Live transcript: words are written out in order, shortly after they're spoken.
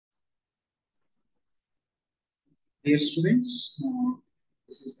Dear students,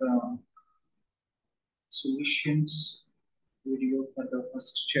 this is the solutions video for the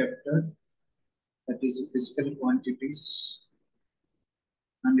first chapter, that is physical quantities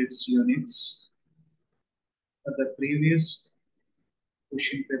and its units. For the previous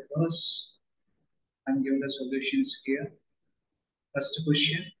question papers, I'm giving the solutions here. First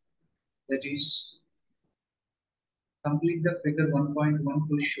question, that is complete the figure 1.1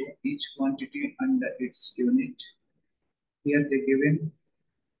 to show each quantity and its unit. Here they given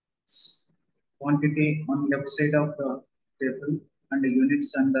quantity on left side of the table and the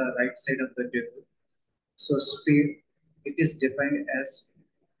units on the right side of the table. So speed, it is defined as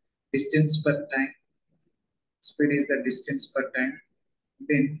distance per time. Speed is the distance per time.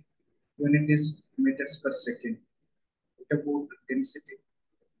 Then unit is meters per second. What about density?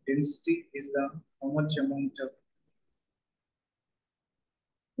 Density is the how much amount of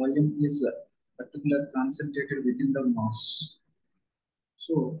volume is particular concentrated within the mass.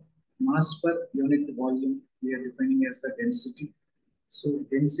 So mass per unit volume we are defining as the density. So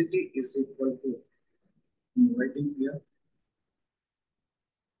density is equal to, I'm writing here,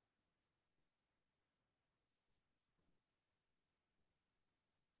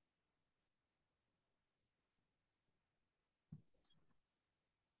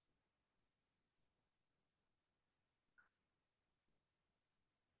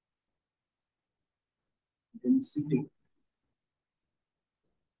 density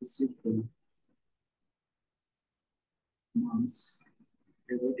is equal to mass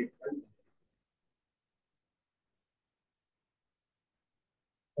divided by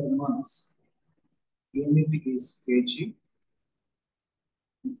per mass. Unit is kg,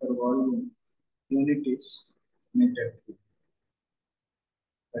 and for volume, unit is meter cube.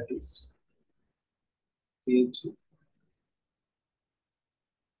 That is kg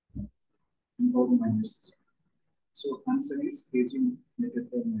and power minus 3. So answer is kg meter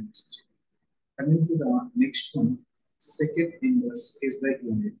per minus 3. Coming to the next one, second inverse is the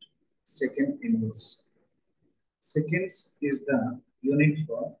unit. Second inverse. Seconds is the unit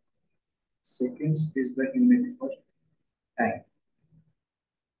for seconds is the unit for time.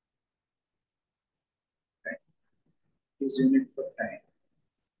 Right? Is unit for time.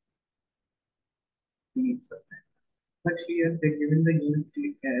 Unit for time. But here they given the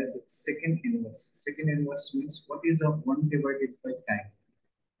unit as second inverse. Second inverse means what is of 1 divided by time?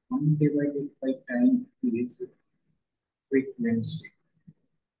 1 divided by time is frequency.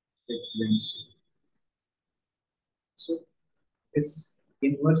 Frequency. So this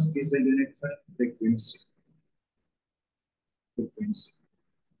inverse is the unit for frequency. Frequency.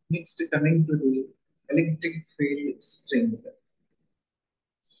 Next, coming to the electric field strength.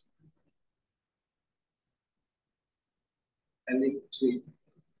 Electric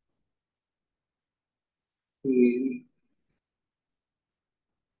field,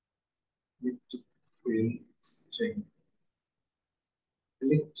 electric field strength.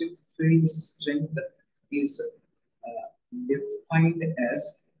 Electric field strength is defined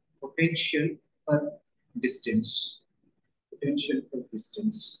as potential per distance. Potential per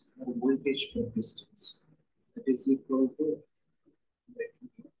distance or voltage per distance. That is equal to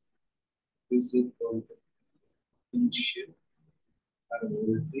potential or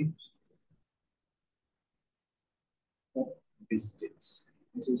voltage per distance.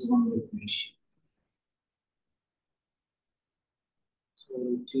 This is one definition. So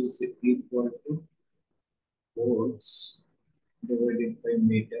which is equal to volts divided by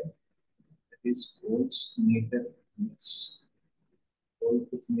meter. That is volts meter units. Volt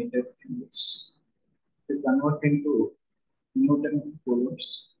meter units. To convert into Newton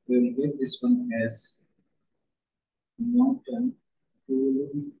coulombs, we will get this one as Newton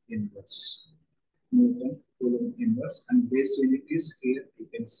Coulomb inverse. Newton Coulomb inverse, and base unit is here you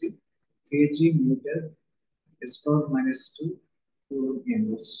can see kg meter is power minus 2 Coulomb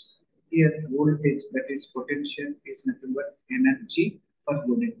inverse. Here voltage, that is potential, is nothing but energy per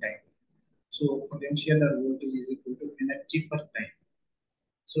unit time. So potential or voltage is equal to energy per time.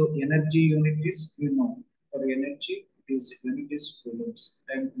 So energy unit is, for energy is unit is coulombs,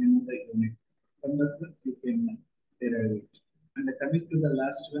 time you know the unit. From that one you can derive it. And coming to the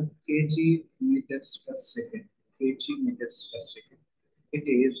last one, kg meters per second. Kg meters per second. It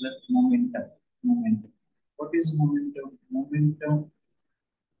is momentum. Momentum. What is momentum? Momentum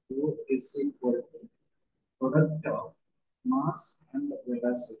rho is equal to product of mass and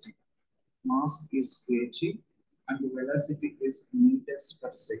velocity. Mass is kg and velocity is meters per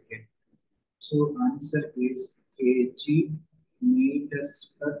second. So answer is kg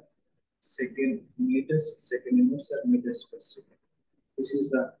meters per second. Meters second inverse or meters per second. This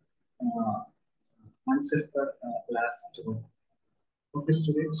is the uh, answer for last one. Okay,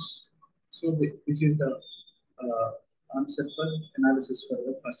 students. So this is the answer for analysis for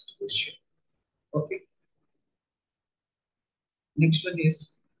the first question. Okay. Next one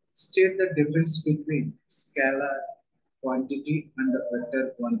is state the difference between scalar quantity and the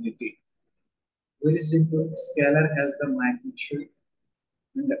vector quantity. Very simple. Scalar has the magnitude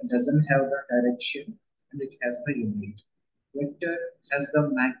and doesn't have the direction, and it has the unit. Vector has the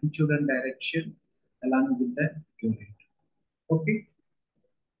magnitude and direction along with the unit. Okay.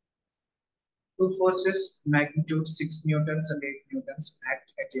 Two forces, magnitude 6 newtons and 8 newtons,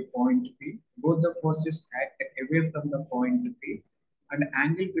 act at a point P. Both the forces act away from the point P, and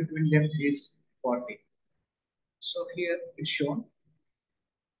angle between them is 40. So here it's shown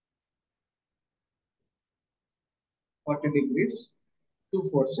 40 degrees. Two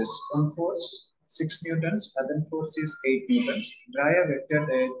forces, one force 6 newtons, other force is 8 newtons. Draw a vector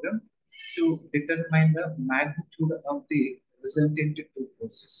diagram to determine the magnitude of the resultant two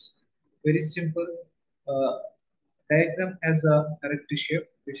forces. Very simple. Uh, Diagram has a correct shape.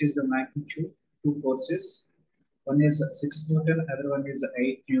 This is the magnitude, two forces. One is 6 Newton, other one is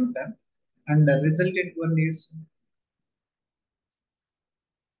 8 Newton. And the resultant one is,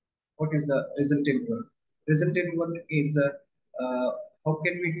 what is the resultant one? Resultant one is, how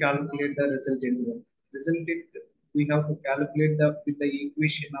can we calculate the resultant one? Resultant, we have to calculate with the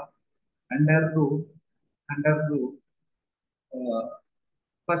equation of under root, under root, uh,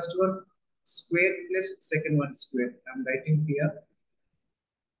 first one square plus second one square. I'm writing here.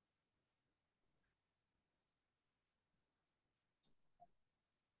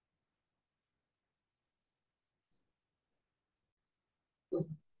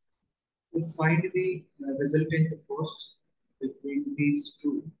 To find the resultant force between these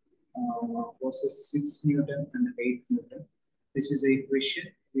two forces 6 Newton and 8 Newton. This is the equation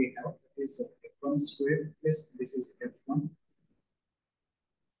we have. This is F1 square plus this is F1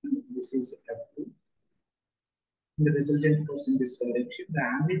 and this is F2. And the resultant force in this direction, the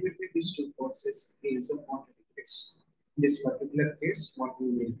angle between these two forces is a 40 degrees. In this particular case, what we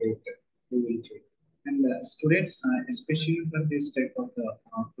will take, we will take. And students, especially for this type of the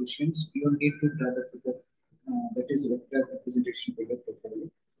questions, you need to draw the figure that is vector representation figure properly.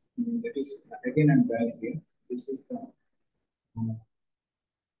 That is again I'm drawing here. This is the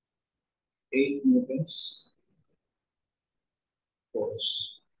 8 newtons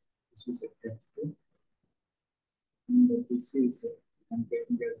force. This is a F2, and this is I'm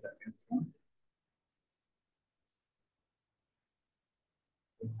taking as the F1.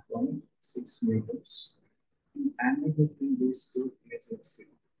 From 6 newtons. And angle between these two is let's say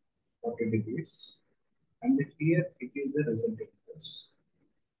 40 degrees. And here it is the resultant force.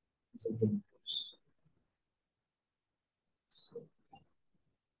 Resultant force. So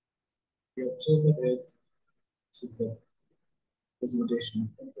we observe the wave. This is the presentation of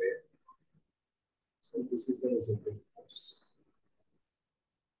the wave. So this is the resultant force.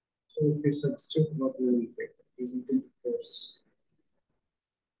 So if we substitute what we will get, resultant force,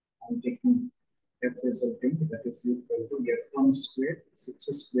 I'm taking F resultant that is equal to F1 squared, 6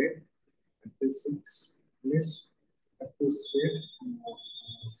 squared, F6 plus F2 squared,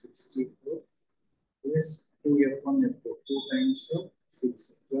 64 plus 2F1 F2, 2 times of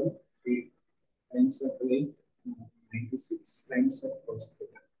 6, 12, 3 times of 8, 96 times of cos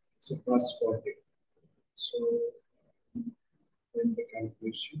theta. So cos 40. So in the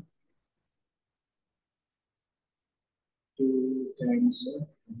calculation, 2 times of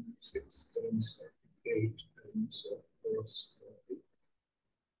 6 times of 8 times of cos 40.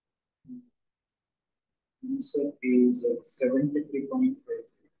 Answer is 73.5.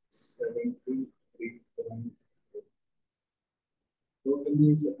 73.5. Total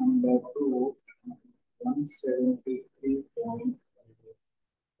is under root 173.5.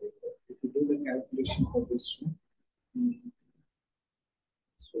 If you do the calculation for this one,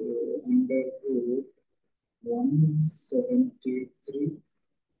 so under root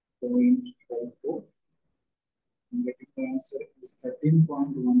 173.54, and the answer is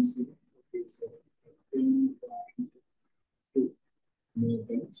 13.10. It is 13.2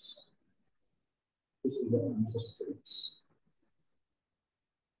 newtons. This is the answer, students.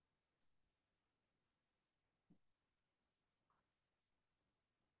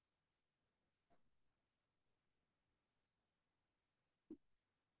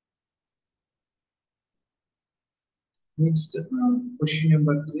 Next, question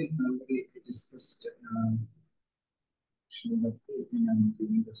number 3, already discussed. Question number 3, and I'm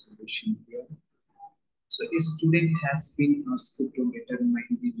giving the solution here. So a student has been asked to determine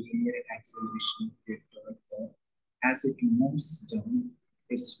the linear acceleration of a toy as it moves down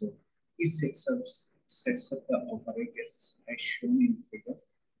a slope. He sets sets up the operators as shown in figure.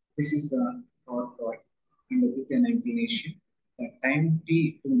 This is the torque coil and with an inclination. The time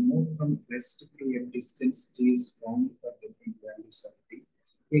t to move from rest through a distance t is found for different values of t.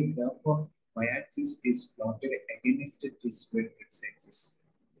 A graph of y-axis is plotted against t squared x-axis.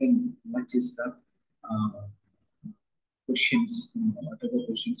 Then much is the uh, questions, whatever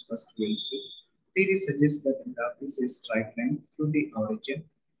questions first we'll see. Theory suggests that the graph is a straight line through the origin.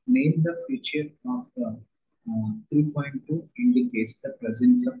 Name the feature of the 3.2 indicates the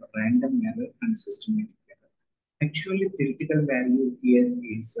presence of random error and systematic error. Actually, theoretical value here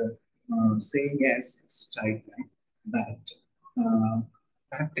is saying as straight line, but uh,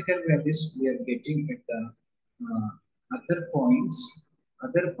 practical values we are getting at the uh, other points,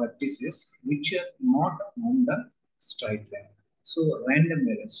 other vertices which are not on the straight line. So random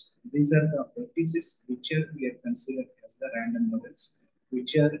errors. These are the vertices which are we are considered as the random errors,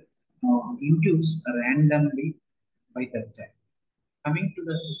 which are induced randomly by that time. Coming to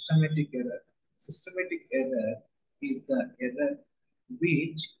the systematic error is the error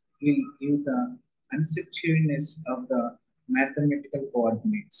which will give the uncertainties of the mathematical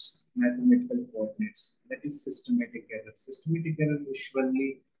coordinates. Mathematical coordinates. That is systematic error. Systematic error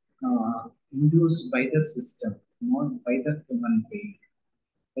usually induced by the system, not by the human being.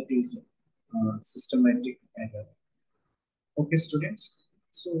 That is systematic error. Okay, students.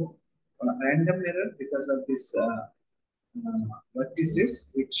 So random error because of this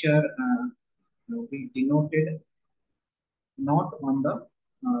vertices which are we denoted not on the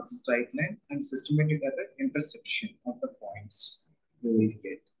straight line and systematic error intersection of the points we will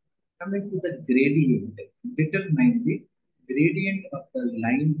get. Coming to the gradient, determine the gradient of the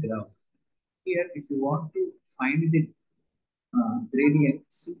line graph. Here, if you want to find the gradient,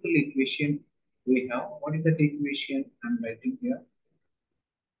 simple equation we have. What is that equation? I'm writing here.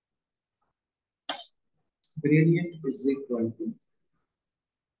 Gradient is equal to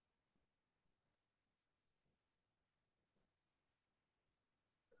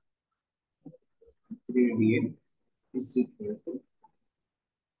gradient is equal to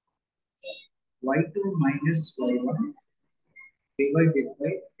y2 minus y1 divided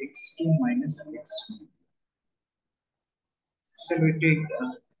by x2 minus x1. Shall we take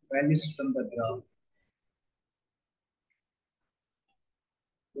values from the graph?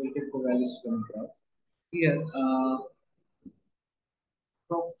 We'll take the values from the graph. Here,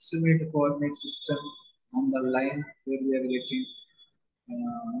 approximate coordinate system on the line where we are getting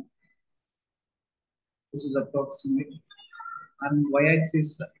this is approximate on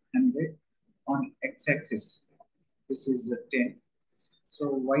y-axis 100, on x-axis this is 10.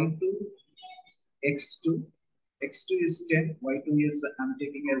 So y2 x2 x2 is 10, y2 is I'm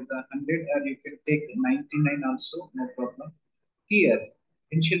taking as the 100, or you can take 99 also, no problem. Here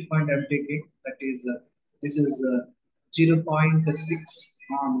initial point I'm taking, that is this is 0.6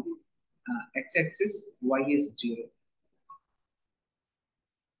 on x-axis, y is 0.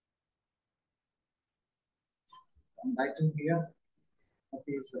 I'm writing here, that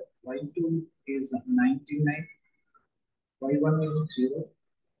is y2 is 99, y1 is 0,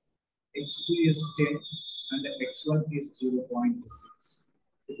 x2 is 10, and x1 is 0.6.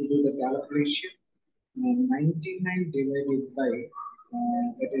 If you do the calculation, 99 divided by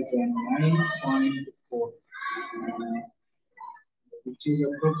that is 9.4, which is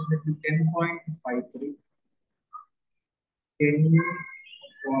approximately 10.53,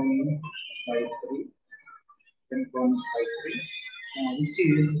 10.53, 10.53, which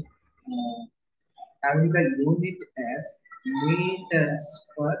is having the unit as meters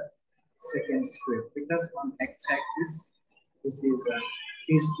per second square, because on x-axis this is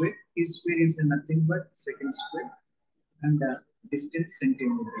t square. T square is nothing but second square, and distance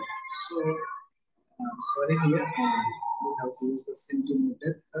centimeter. So sorry, here we have to use the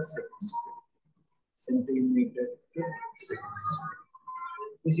centimeter per second square. Centimeter per second square.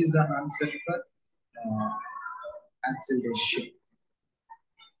 This is the answer for uh, acceleration.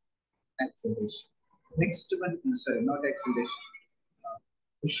 Acceleration. Next one, sorry, not acceleration.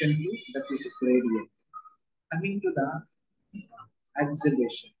 Question 2, that is gradient. Coming to the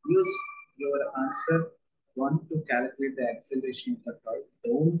acceleration, use your answer 1 to calculate the acceleration of the curve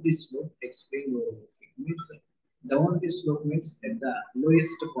down the slope. Explain your working. Means down the slope means at the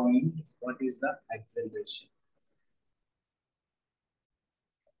lowest point, what is the acceleration?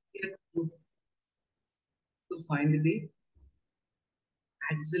 Here to find the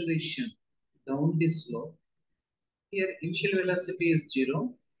acceleration down the slope, here initial velocity is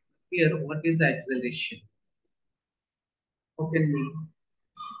 0. Here, what is the acceleration? How can we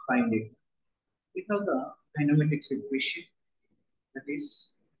find it? We have the kinematics equation, that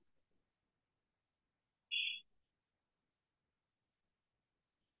is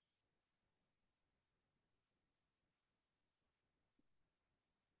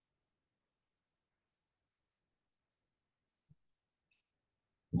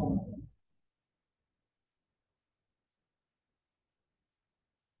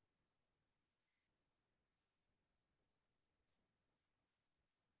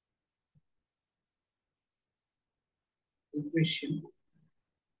Equation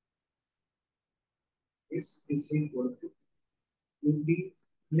is equal to UT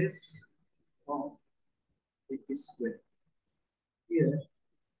plus of it square. Here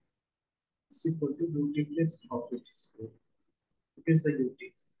is equal to UT plus of it square. What is the UT?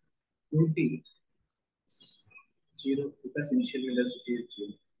 UT is 0 because initial velocity is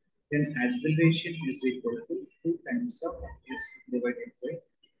 0. Then acceleration is equal to 2 times of s divided by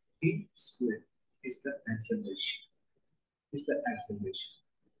t square is the acceleration. Is the acceleration.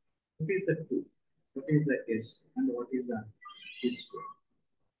 What is the 2? What is the s? And what is the t square?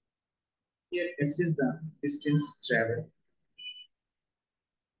 Here s is the distance traveled.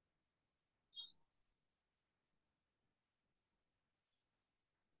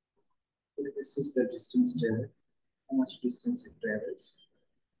 This is the distance traveled. How much distance it travels?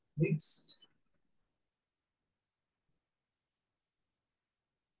 Next,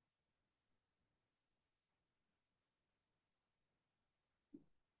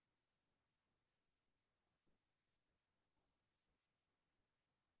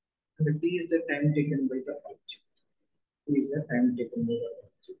 and t is the time taken by the object. T is the time taken by the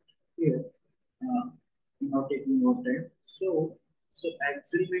object. Here, uh, now taking more time. So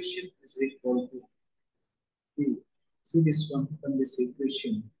acceleration is equal to v. See this one from this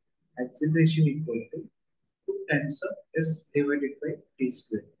equation. Acceleration equal to 2 times of s divided by t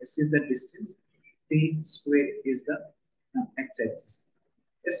square. S is the distance. T square is the x-axis.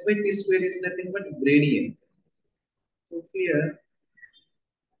 S by t square is nothing but gradient. So here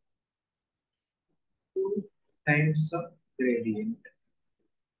 2 times of gradient.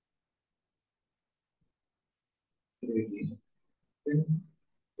 Then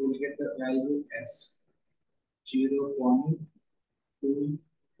we will get the value as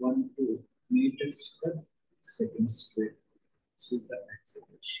 0.212 meters per second square. This is the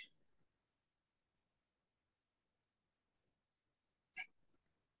acceleration.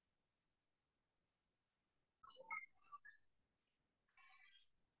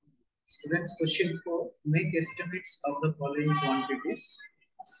 Students, question 4. Make estimates of the following quantities: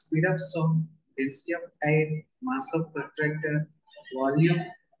 speed of sound, density of air, mass of protractor, volume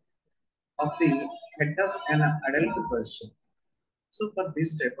of the head of an adult person. So for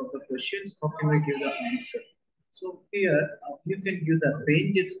this type of the questions, how can we give the answer? So here you can give the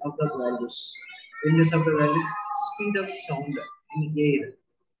ranges of the values. Ranges of the values, speed of sound in air.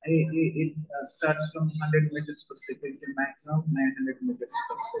 It starts from 100 meters per second to maximum 900 meters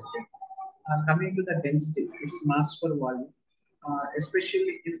per second. Coming to the density, it's mass per volume.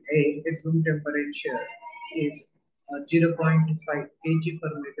 Especially in air, at room temperature is 0.5 kg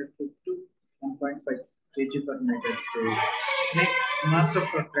per meter cube to 1.5 kg per meter cube. Next, mass of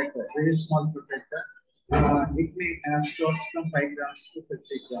protractor, very small protractor. It may starts from 5 grams to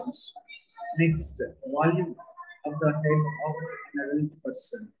 50 grams. Next, volume of the head of an adult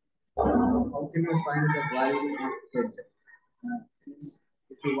person. How can you find the volume of head? Means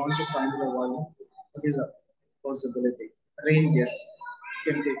if you want to find the volume, what is a possibility? Ranges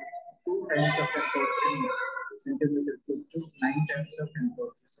can be 2 times of 10 centimeter cube to 9 times of 10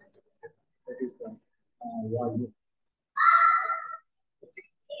 centimeter. That is the volume.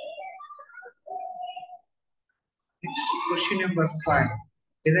 Next, question number 5.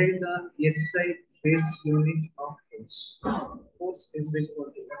 Derive the SI base unit of force. Force is equal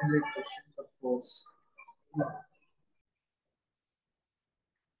to, what is the question for force?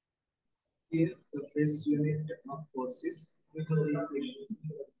 Here, the base unit of force is equal to equation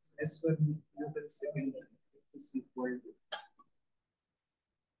as per Newton second is equal to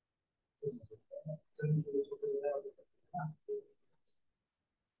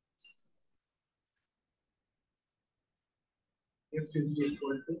F is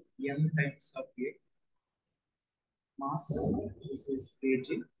equal to m times of a mass, this is kg,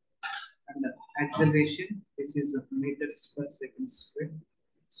 and the acceleration, this is meters per second square.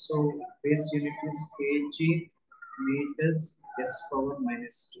 So base unit is kg meters s power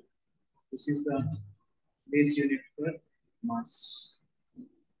minus 2. This is the base unit for mass.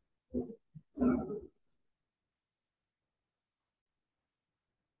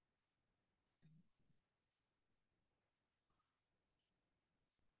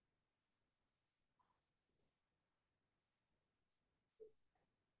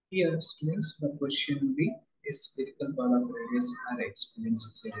 Here, students, the question B is spherical ball of radius R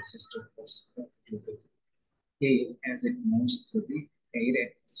experiences a resistor force of A as it moves through the air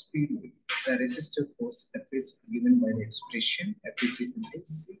at speed v. The resistive force F is given by the expression F is equal to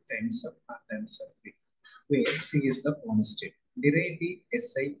C times of R times of V, where C is the constant. Derive the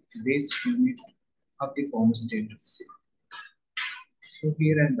SI base unit of the constant C. So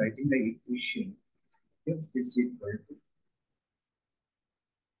here I am writing the equation F is equal to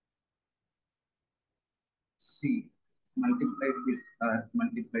C multiplied with R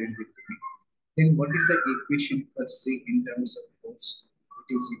multiplied with V. Then what is the equation for C in terms of force?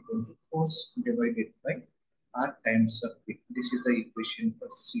 It is equal to force divided by R times of V. This is the equation for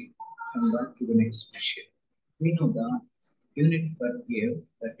C from the given expression. We know the unit per air,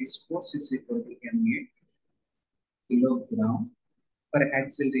 that is force is equal to MA kilogram per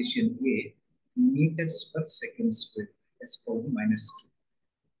acceleration A meters per second square as power minus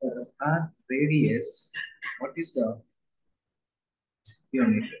 2. For R radius, what is the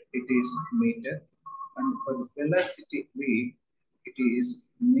unit? It is meter, and for velocity v, it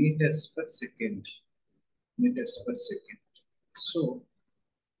is meters per second. Meters per second. So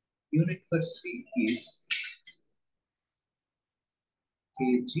unit for C is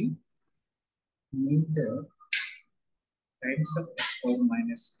kg meter times of s power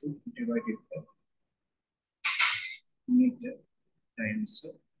minus 2 divided by meter times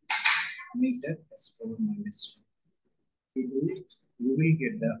of meter s power minus 1. We do it, we will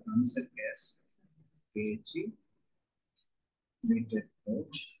get the answer as kg meter per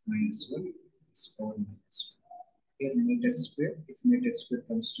minus 1 s power minus 1. Here meter square, if meter square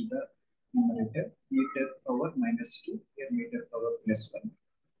comes to the numerator, meter power minus 2, here meter power plus 1,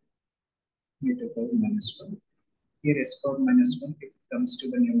 meter power minus 1. Here s power minus 1, it comes to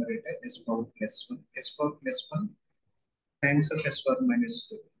the numerator, s power plus 1. S power plus 1 times of s power minus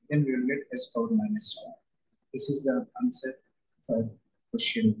 2. Then we will get s power minus 1. This is the answer for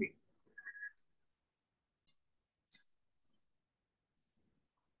question B.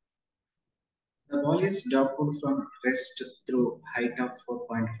 The ball is dropped from rest through height of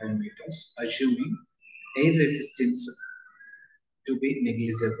 4.5 meters, assuming air resistance to be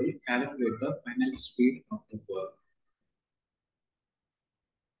negligible. Calculate the final speed of the ball.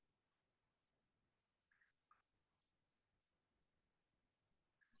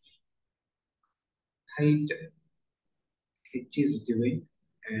 Height h is given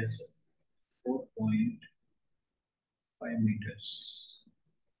as 4.5 meters.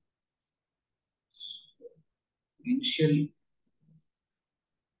 Initial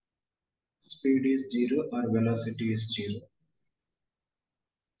speed is 0 or velocity is 0.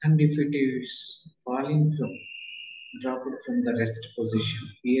 And if it is falling from, dropped from the rest position,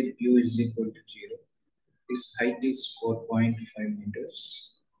 here u is equal to 0. Its height is 4.5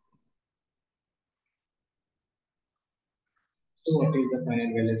 meters. So what is the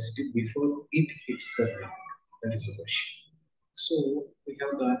final velocity before it hits the ground? That is the question. So we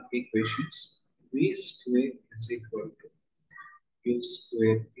have the equations. V square is equal to u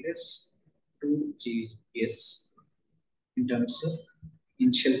square plus 2gs in terms of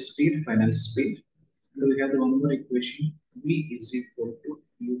initial speed, final speed. And we have the one more equation. V is equal to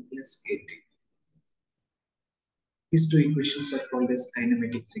u plus 80. These two equations are called as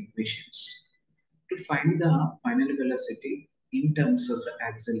kinematics equations. To find the final velocity in terms of the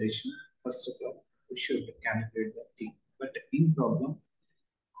acceleration, first of all, we should calculate the t. But in problem,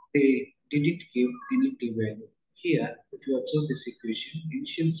 they didn't give any t value. Here, if you observe this equation,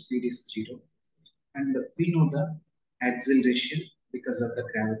 initial speed is 0, and we know the acceleration because of the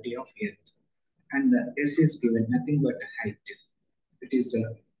gravity of Earth. And the s is given nothing but height. It is a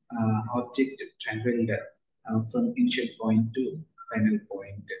object traveled from initial point to final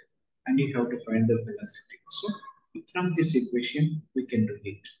point, and you have to find the velocity. So from this equation, we can do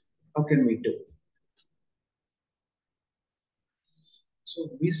it. How can we do? So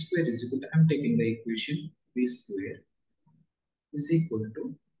v square is equal to, I'm taking the equation v square is equal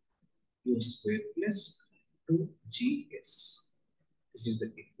to u square plus 2gs, which is the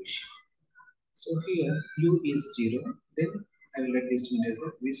equation. So here u is 0, then I will write this one as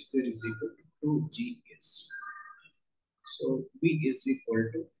the v square is equal to 2gs. So v is equal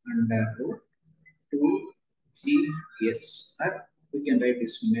to under root 2gs, or we can write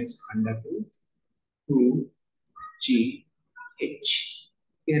this one as under root 2gh.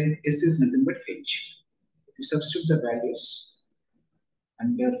 Here s is nothing but h. If you substitute the values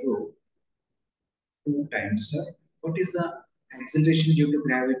under root 2 times what is the acceleration due to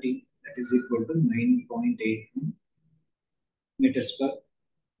gravity? That is equal to 9.8 meters per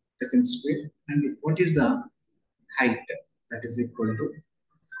second square. And what is the height? That is equal to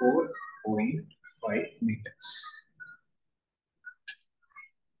 4.5 meters.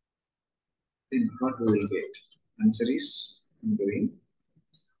 Then what we will get? Answer is I'm doing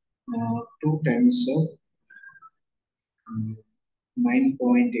 2 times of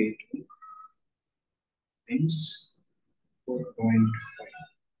 9.8 times 4.5,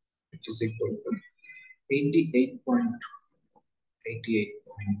 which is equal to 88.2. 88.2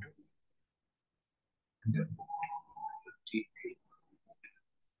 and 88.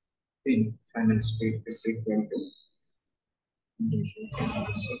 Then final speed is equal to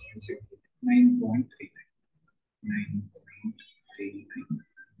 9.39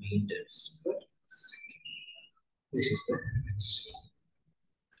 meters per second. This is the answer.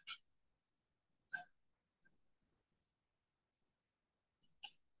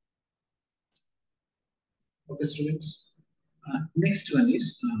 Okay, students. Next one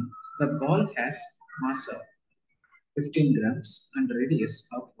is the ball has mass of 15 grams and radius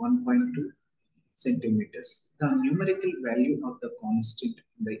of 1.2 centimeters. The numerical value of the constant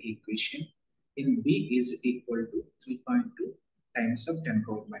in the equation in B is equal to 3.2 times of 10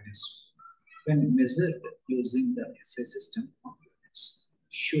 power minus 1. When measured using the SI system of units,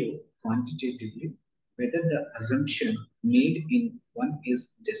 show quantitatively whether the assumption made in one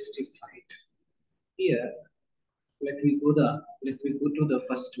is justified. Here, let we go to the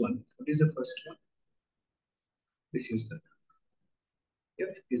first one. What is the first one? Which is the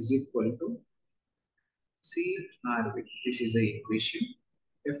F is equal to CRV. This is the equation.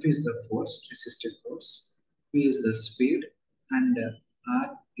 F is the force, resistive force. V is the speed, and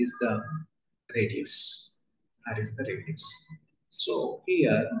R is the radius. R is the radius. So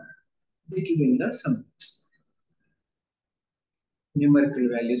here they given the some numerical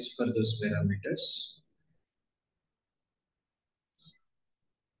values for those parameters.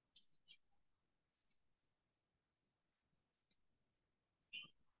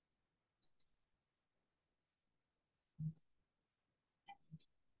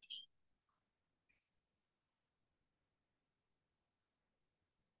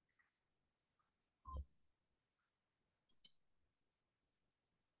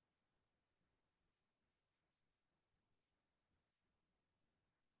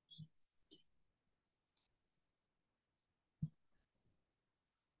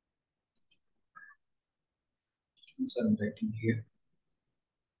 So I'm writing here.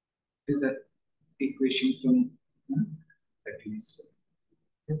 This is the equation from that is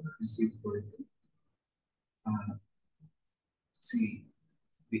F is equal to C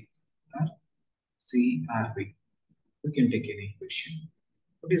V R C R V. We can take any equation.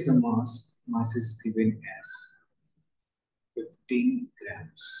 What is the mass? Mass is given as 15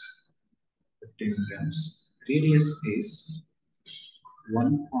 grams. 15 grams. Radius is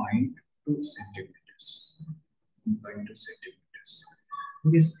 1.2 centimeters. 1.2 centimeters. In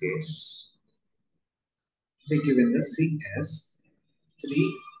this case, they given the C as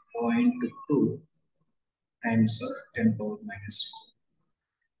 3.2 times of 10 power minus 4.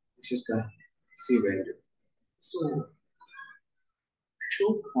 This is the C value. So,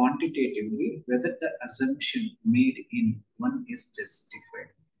 show quantitatively whether the assumption made in one is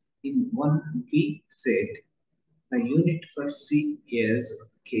justified. In one, we said the unit for C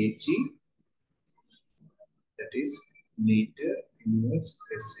is kg, that is meter inverse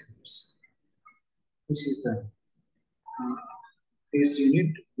per inverse, which is the base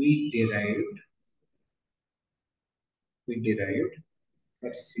unit we derived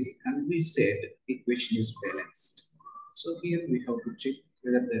for C, and we said equation is balanced. So here we have to check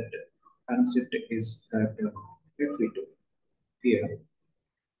whether that concept is correct or not. If we do here,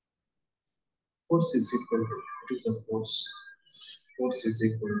 force is equal to, what is the force? Force is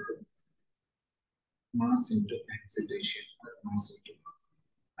equal to mass into acceleration or mass into,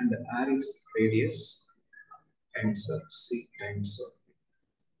 and R is radius times of C times of.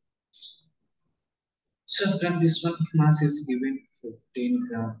 So from this one, mass is given 15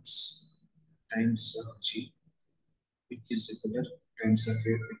 grams times of G, which is equal to times of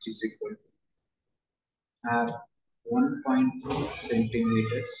A, which is equal to R 1.2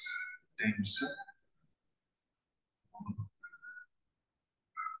 centimeters times of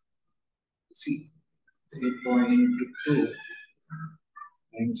C 3.2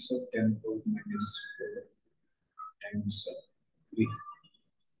 times of 10 power minus 4 times of 3.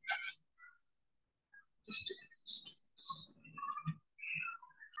 Just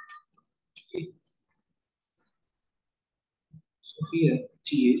okay. So here T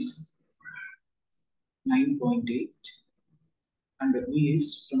is 9.8 and V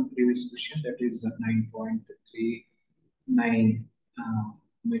is from previous question, that is 9.39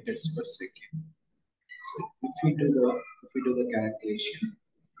 meters per second. So if we do the calculation,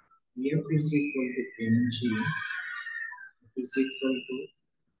 F is equal to mg is equal to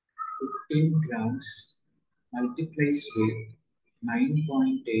 15 grams multiplies with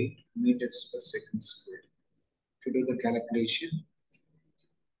 9.8 meters per second squared. To do the calculation,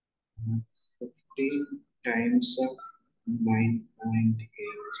 15 times of 9.8,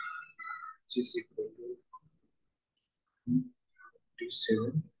 which is equal to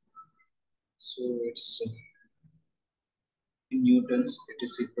 57. So it's in newtons, it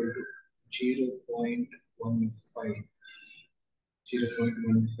is equal to 0.15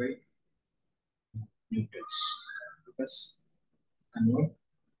 newtons. Because convert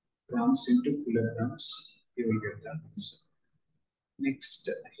grams into kilograms, you will get the answer. Next,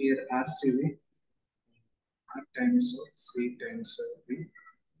 here RCV, R times of C times of V,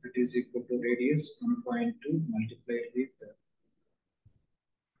 that is equal to radius 1.2 multiplied with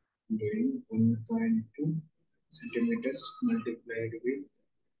doing 1.2 centimeters multiplied with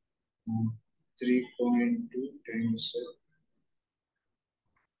 3.2 times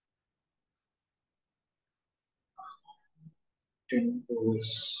 10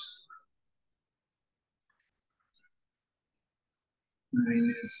 powers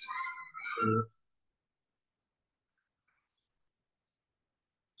minus 4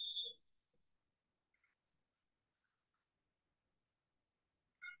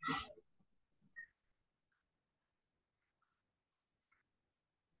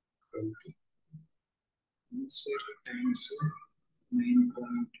 answer times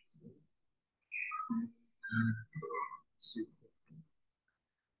 9.4.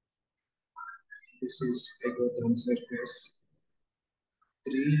 This is about the answer as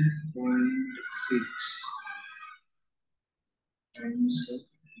 3.6 times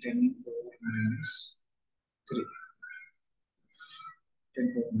 10 power minus 3.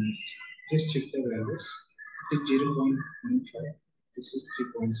 10 power minus 3. Just check the values. It is 0.15. This is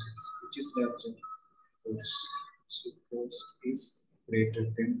 3.6, which is larger force. So force is greater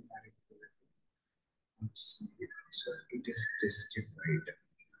than or equal to C. So it is justified.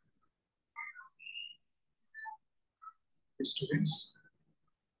 Students,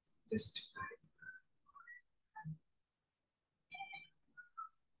 justified.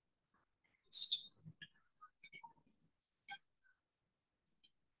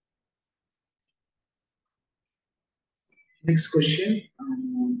 Next question.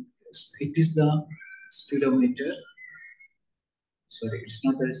 It is the speedometer. Sorry, it's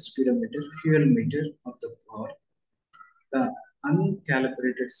not the speedometer, fuel meter of the car. The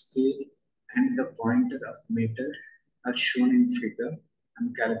uncalibrated scale and the pointer of meter are shown in figure.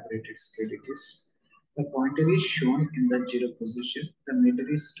 Uncalibrated scale it is. The pointer is shown in the zero position. The meter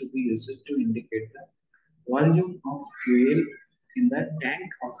is to be used to indicate the volume of fuel in the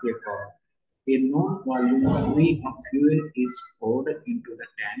tank of a car. A known volume V of fuel is poured into the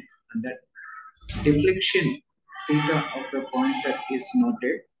tank and the deflection theta of the pointer is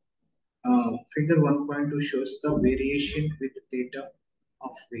noted. Figure 1.2 shows the variation with theta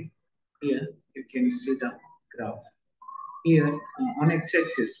of V. Here you can see the graph. Here on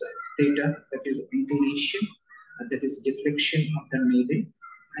x-axis theta, that is inclination, that is deflection of the needle,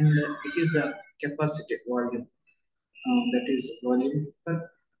 and it is the capacity volume, that is volume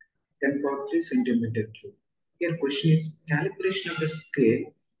per 10 power 3 centimeter cube. Here question is calibration of the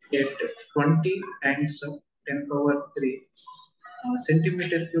scale at 20 times of 10 power 3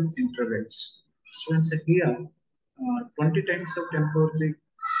 centimeter cube intervals. Students, here 20 times of 10 power 3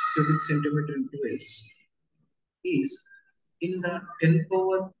 cubic centimeter intervals is in the 10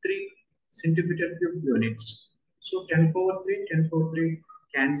 power 3 centimeter cube units. So 10 power 3, 10 power 3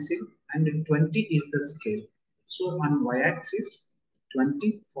 cancel, and 20 is the scale. So on y-axis,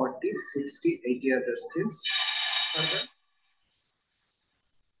 20, 40, 60, 80 are the scales. Further,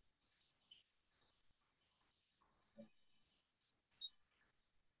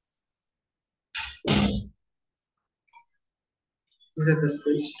 these are the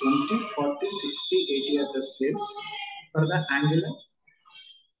scales: 20, 40, 60, 80 are the scales for the angular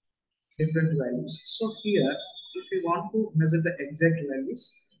different values. So here, if we want to measure the exact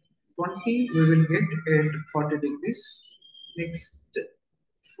values, 20 we will get at 40 degrees. Next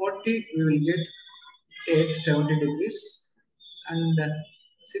 40 we will get at 70 degrees, and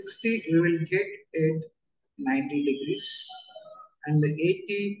 60 we will get at 90 degrees, and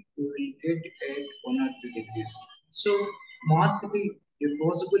 80 we will get at 103 degrees. So mark the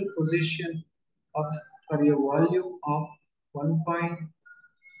possible position of for a volume of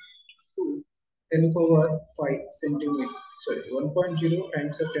 1.2 10 power 5 centimeter, sorry, 1.0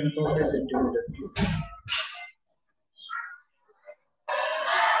 times of 10 power 5 centimeter cube.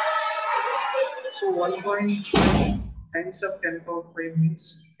 So 1.5 times of 10 power 5 means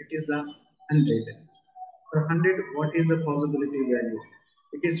it is the 100. For 100, what is the possibility value?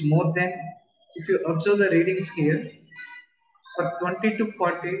 It is more than, if you observe the readings here, For 20 to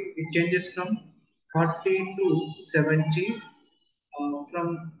 40, it changes from 40 to 70.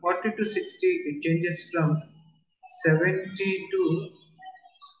 From 40 to 60, it changes from 70 to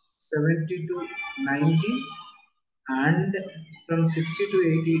 90, and from 60 to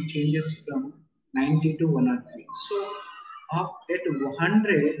 80, it changes from 90 to 103. So, at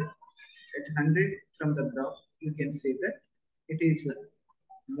 100, from the graph, you can say that it is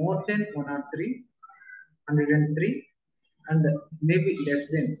more than 103, 103, and maybe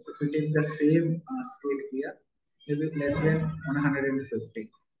less than, if you take the same scale here, maybe less than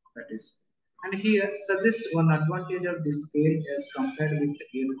 150, that is. And here suggest one advantage of this scale as compared with the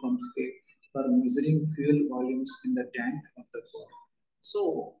uniform scale for measuring fuel volumes in the tank of the car.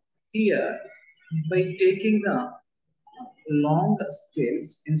 So here, by taking the long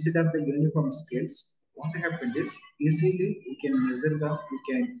scales instead of the uniform scales, what happened is easily we can measure we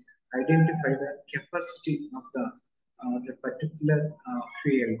can identify the capacity of the particular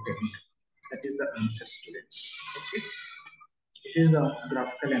fuel tank. That is the answer, students. Okay, this is the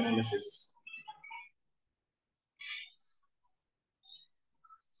graphical analysis.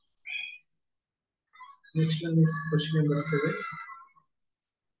 Next one is question number 7.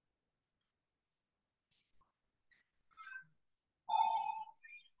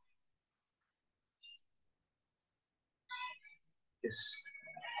 Yes.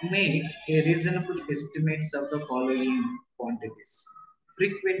 Make a reasonable estimates of the following quantities.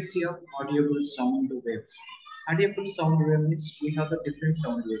 Frequency of audible sound wave. Audible sound wave means we have the different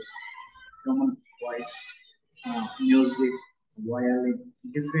sound waves. Human voice, music, violin,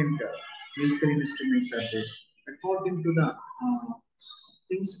 different musical instruments are there. According to the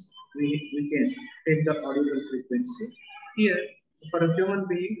things, we can take the audible frequency. Here, for a human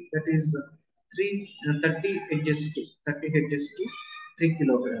being, that is 30 hertz to 3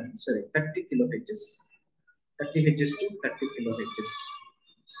 kilogram, sorry, 30 kilohertz. 30 hertz to 30 kilohertz.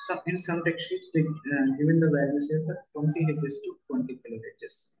 So in some textbooks, they given the value says that 20 hertz to 20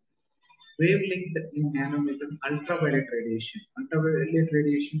 kilohertz. Wavelength in nanometer, ultraviolet radiation. Ultraviolet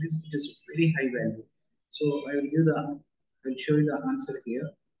radiation is, it is very high value. So I'll show you the answer here.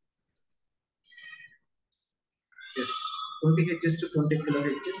 Yes, 20 hertz to 20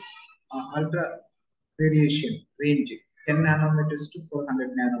 kilohertz. Ultra radiation range 10 nanometers to 400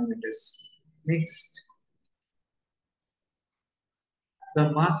 nanometers. Next,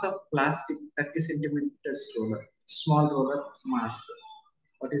 the mass of plastic 30 centimeters roller, small roller mass.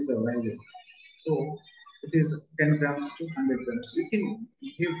 What is the value? So it is 10 grams to 100 grams. We can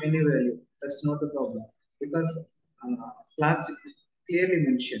give any value. That's not the problem, because plastic is clearly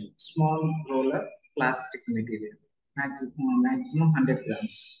mentioned. Small roller plastic material, maximum 100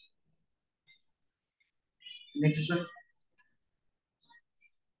 grams. Next one,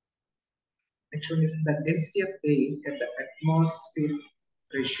 Next one is the density of air at the atmospheric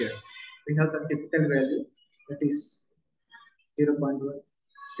pressure. We have the typical value, that is 0.1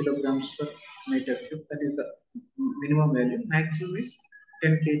 kilograms per meter cube. That is the minimum value. Maximum is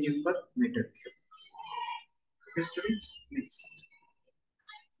 10 kg per meter cube. Okay, students. Next.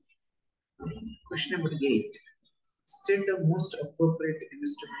 Question number 8. State the most appropriate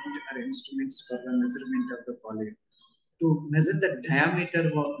instrument or instruments for the measurement of the following. To measure the diameter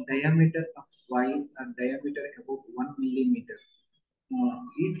of wire or diameter about 1 millimeter.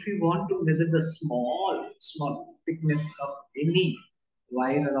 If we want to measure the small thickness of any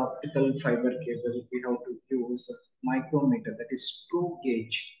wire or optical fiber cable, we have to use a micrometer, that is screw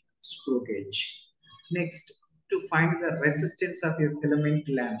gauge. Next, to find the resistance of your filament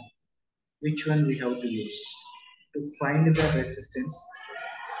lamp, which one we have to use? To find the resistance,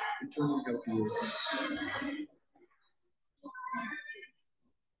 which one we have to use?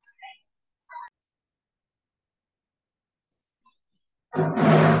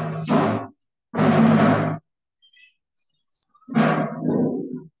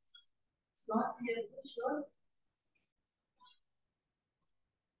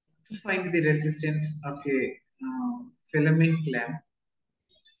 To find the resistance of a filament lamp,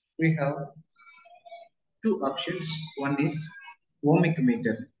 we have two options. One is ohmic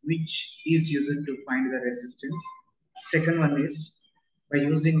meter, which is used to find the resistance. Second one is by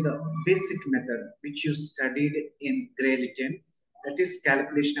using the basic method which you studied in grade 10, that is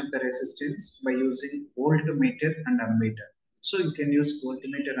calculation of the resistance by using voltmeter and ammeter. So you can use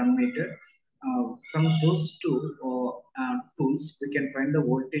voltmeter, ammeter. From those two tools, we can find the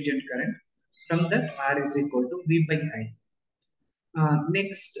voltage and current. From that, R is equal to V by I.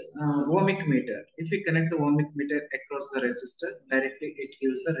 Next, ohmic meter. If we connect the ohmic meter across the resistor, directly it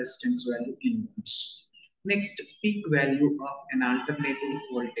gives the resistance value in ohms. Next, peak value of an alternating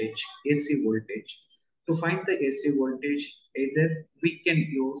voltage, AC voltage. To find the AC voltage, either we can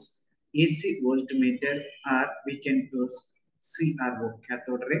use AC voltmeter or we can use CRO,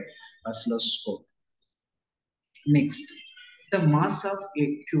 cathode ray oscilloscope. Next, the mass of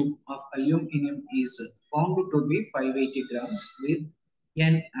a cube of aluminum is found to be 580 grams with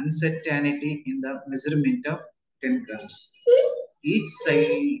an uncertainty in the measurement of 10 grams. Each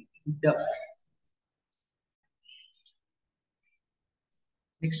side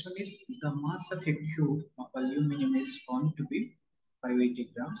Next one is the mass of a cube of aluminum is found to be 580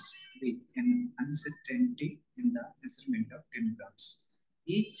 grams with an uncertainty in the measurement of 10 grams.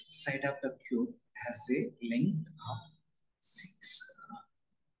 Each side of the cube has a length of 6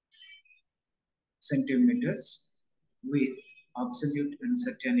 centimeters with absolute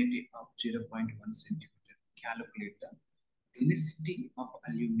uncertainty of 0.1 centimeter. Calculate the density of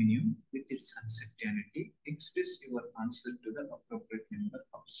aluminum with its uncertainty. Express your answer to the appropriate number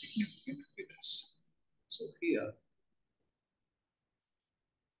of significant figures. So here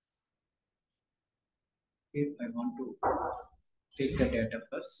I want to take the data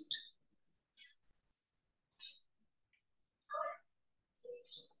first.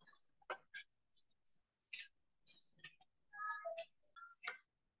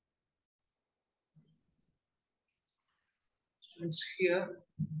 Students, here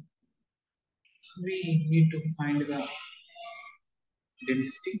we need to find the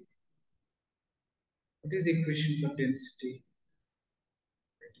density. What is the equation for density?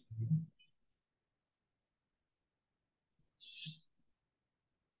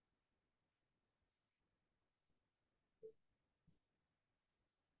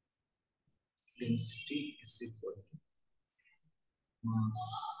 Density is equal to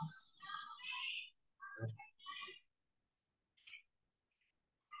mass per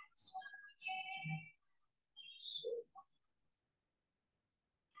so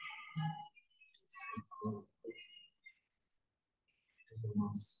is equal to is a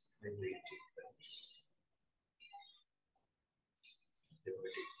mass 580 grams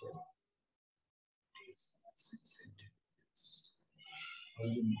divided by 6 centimeters.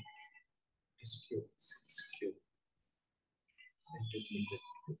 Volume is cube, 6 cube centimeter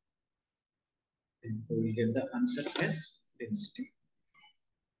cube. Then we will get the answer as density.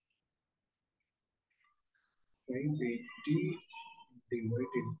 580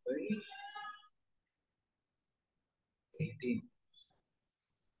 divided by 18.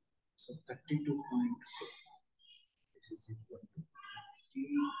 So 32.2. This is equal to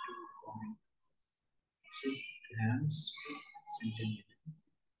 32.6 grams per centimeter.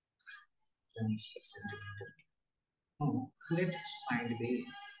 Grams per centimeter. Now let us find the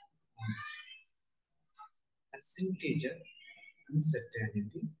percentage of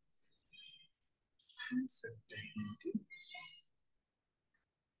uncertainty.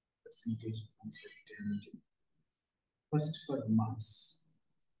 Percentage of uncertainty. First for mass.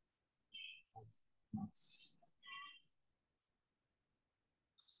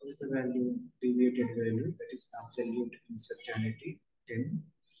 What is the value? Deviated value, that is absolute uncertainty 10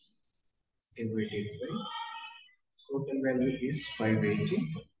 divided by total value is 580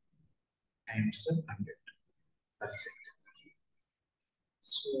 times 100%.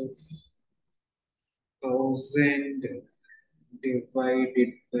 So 1000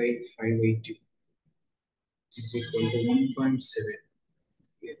 divided by 580 is equal to 1.7.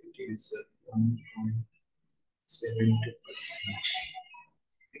 Here it is 1.72%.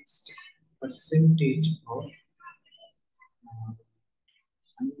 Next, percentage of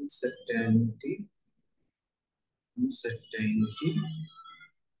uncertainty.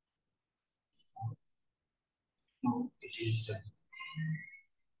 Now it is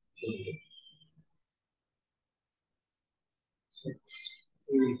so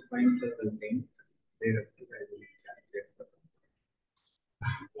we will find for the length. Thereafter, I will calculate for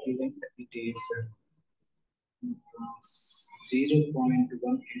the length. It is 0.1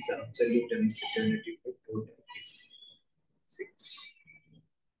 is the absolute uncertainty for total is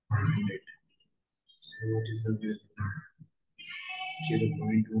 600. So what is the value?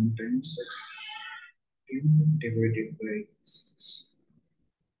 0.1 times 10 divided by 6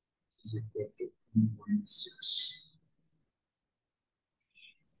 is equal to 1.6.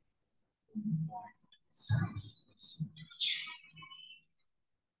 1.6 percentage.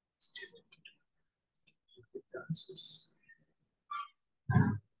 The answers.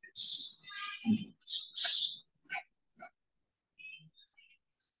 It's 1.6.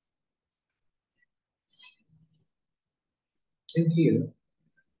 And here,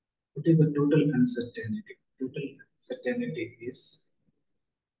 what is the total uncertainty? Total uncertainty is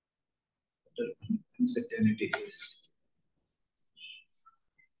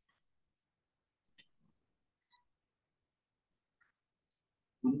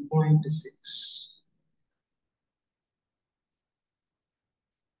 1.6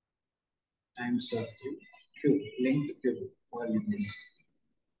 times of 3 cube, length cube, volume is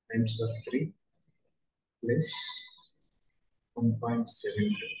times of 3 plus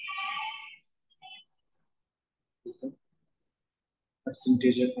 1.72 is the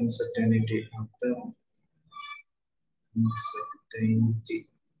percentage of uncertainty of the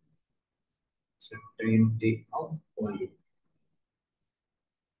uncertainty of volume.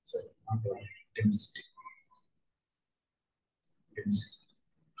 Sorry, not volume, density.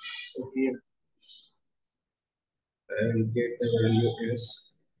 So here I will get the value as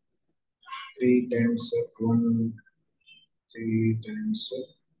 3 times of 1, 3 times of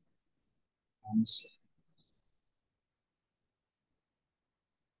answer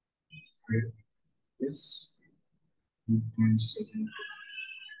 5 plus 1.7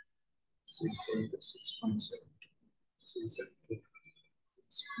 is equal to 6.7. This is a 6.72%.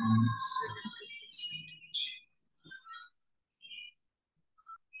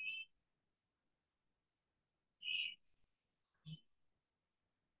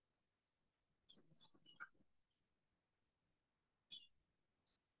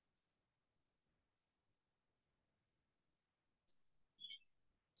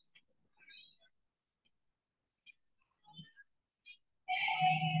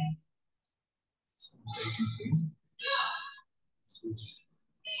 So writing here, this is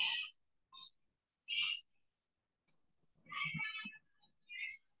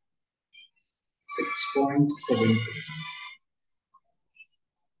 6.72%.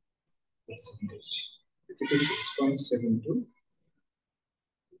 If it is 6.72,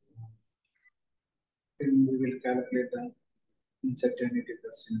 then we will calculate the uncertainty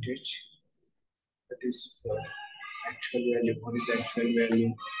percentage. That is the actual value. What is the actual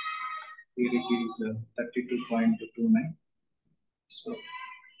value? Here it is 32.29. So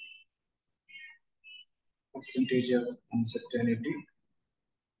percentage of uncertainty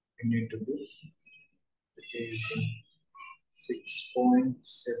we need to do. It is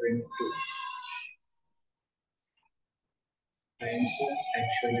 6.72 times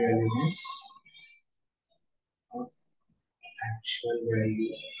actual elements of actual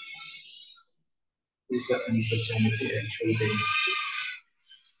value is the uncertainty actual density.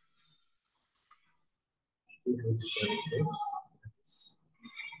 We have to calculate this.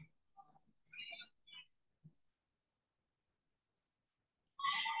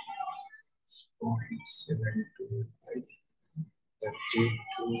 0.725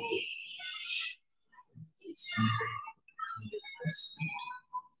 32 is 100%.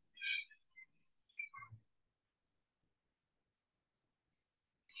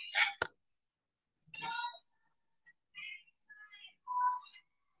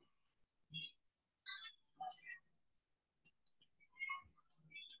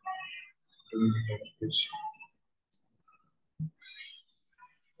 Doing the calculation.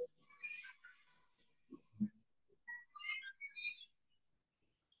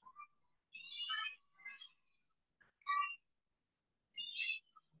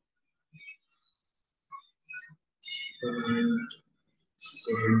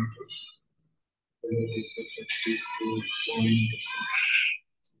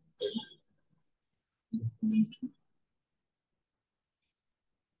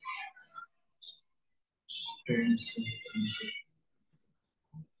 Point 7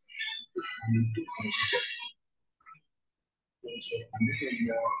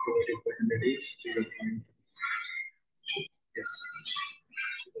 Yes,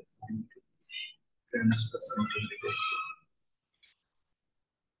 0.2 grams per centimeter.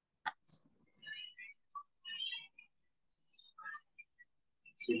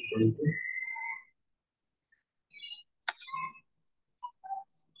 Is equal to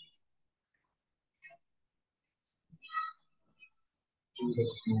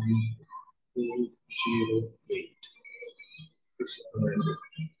 0.208. This is the value.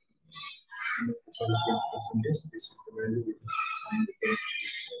 Percentage. This is the value we find the best.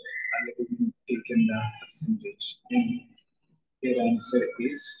 Already we taken the percentage. Then your answer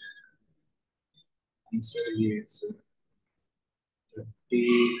is 32.2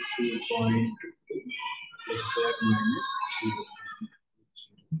 plus or minus 0.08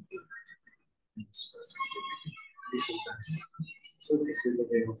 per centimeter. This is the answer. So this is the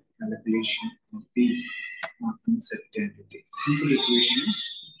way of calculation of the uncertainty. Simple equations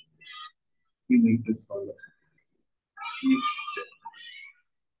we need to follow. Next,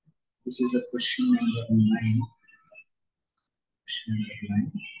 this is a question number 9. Question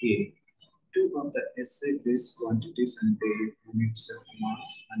number 9A. Two of the assay-based quantities and their units of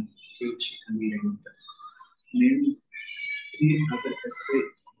mass and kg and length. Name three other assay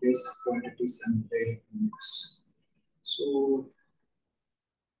base quantities and their units. So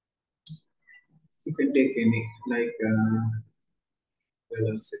you can take any like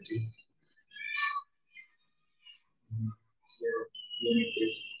velocity. Here unit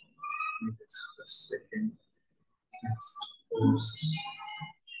is meters per second. Next force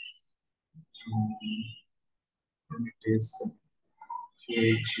unit is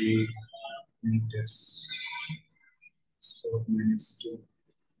kg meters square minus 2.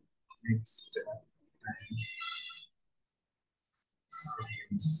 Next time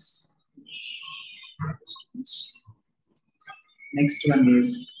seconds. Next one is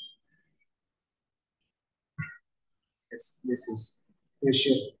yes, this is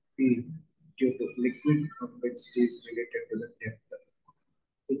pressure P due to liquid complexity is related to the depth.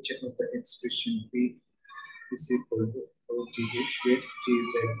 Which of the expression P is equal to OGH, where G is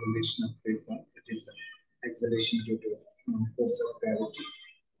the acceleration of free fall, that is the acceleration due to force of gravity.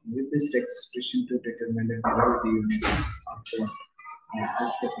 Use this expression to determine the derived units of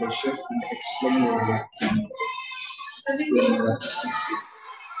the pressure and explain your explain your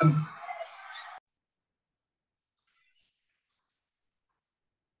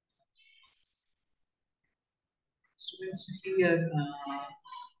students here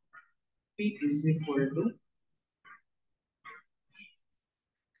P is equal to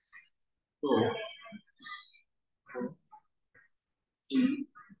rho G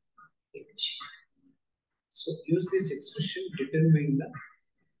H. So use this expression determine the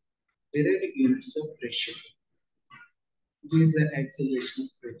derived units of pressure. G is the acceleration of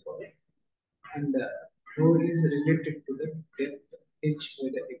free fall, and rho is related to the depth h by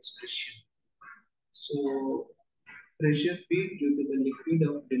the expression. So pressure P due to the liquid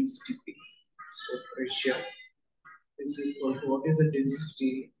of density P. So pressure is equal to what is the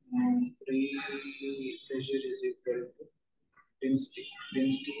density? Pressure is equal to density.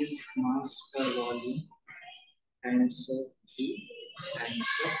 Density is mass per volume times of G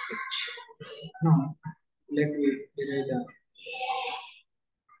times of H. Now let me derive the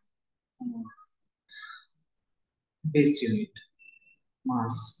uh, base unit.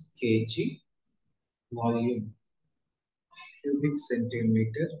 Mass kg, volume cubic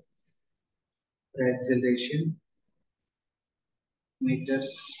centimeter, acceleration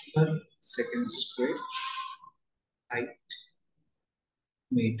meters per second square, height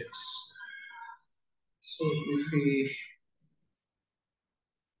meters. So if we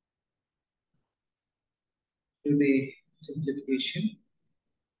do the simplification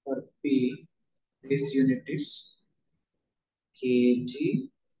for P, base unit is kg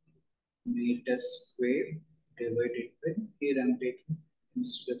meter square divided by, here I am taking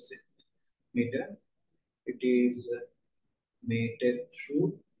instead of meter, it is meter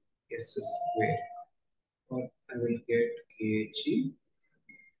through s square, or I will get kg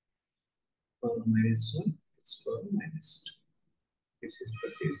power minus 1 is power minus 2. This is the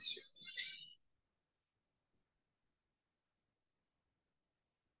base unit.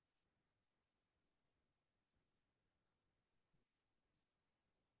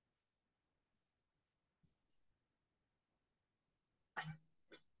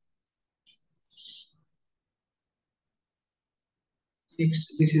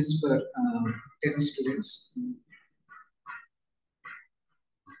 Next, this is for 10 students.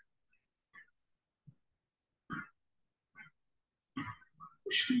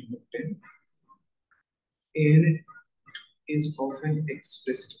 Question number 10. Air is often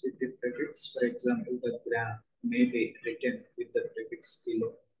expressed with the prefix. For example, the gram may be written with the prefix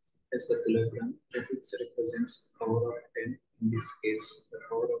kilo as the kilogram. Prefix represents power of 10. In this case, the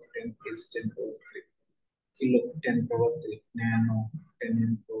power of 10 is 10 power 3. Kilo 10 power 3. Nano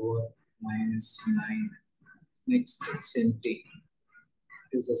 10 power minus 9. Next, centi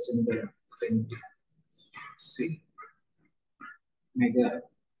is a symbol centi. C. Mega.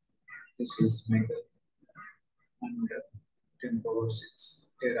 This is mega. And 10 power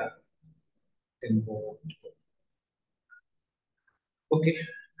 6. Tera 10 power 2. Okay.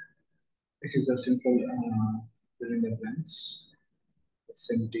 It is a simple fill in the blanks.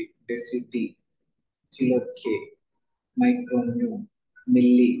 Centi, deci, kilo K, micron mu,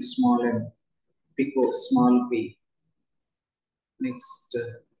 milli, small m, pico, small p. Next,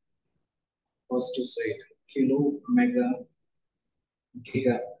 positive side, kilo, mega,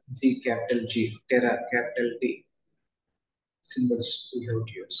 giga, G, capital G, tera, capital T. Symbols we have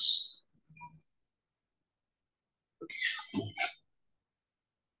to use. Okay.